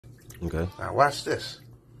Okay. Now watch this.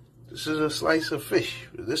 This is a slice of fish.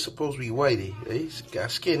 This is supposed to be whitey. It's got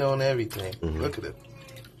skin on everything. Look at it.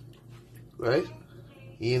 Right?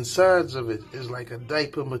 The insides of it is like a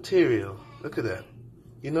diaper material. Look at that.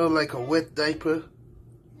 You know, like a wet diaper?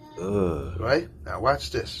 Right? Now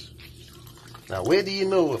watch this. Now where do you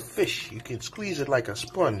know a fish, you can squeeze it like a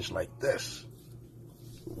sponge like this?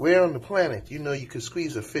 Where on the planet you know you can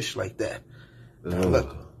squeeze a fish like that? Now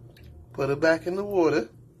look. Put it back in the water.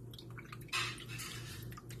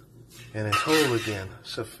 And it's whole again.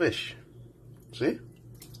 It's a fish. See?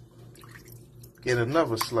 Get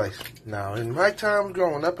another slice. Now, in my time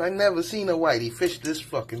growing up, I never seen a whitey fish this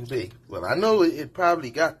fucking big. Well, I know it probably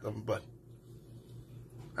got them, but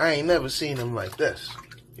I ain't never seen them like this.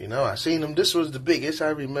 You know, I seen them. This was the biggest. I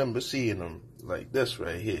remember seeing them like this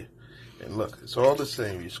right here. And look, it's all the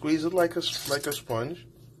same. You squeeze it like a sponge.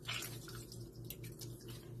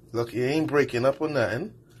 Look, you ain't breaking up or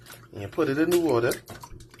nothing. And you put it in the water.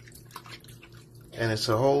 And it's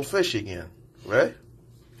a whole fish again, right?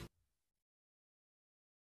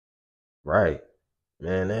 Right.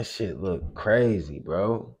 Man, that shit look crazy,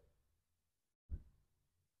 bro.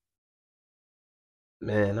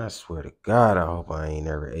 Man, I swear to God, I hope I ain't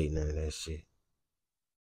never ate none of that shit.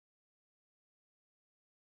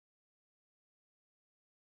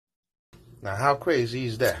 Now, how crazy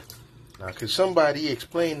is that? Now, can somebody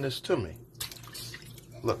explain this to me?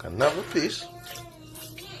 Look, another piece.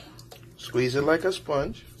 Squeeze it like a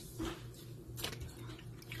sponge.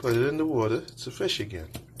 Put it in the water. It's a fish again.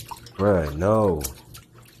 Bruh, no.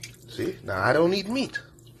 See? Now, I don't eat meat.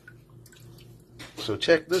 So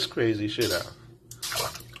check this crazy shit out.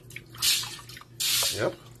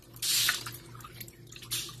 Yep.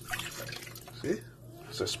 See?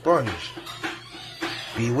 It's a sponge.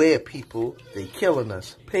 Beware, people. They killing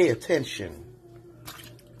us. Pay attention.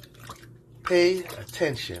 Pay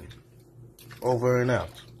attention. Over and out.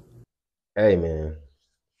 Hey, man.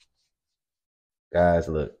 Guys,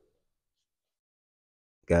 look.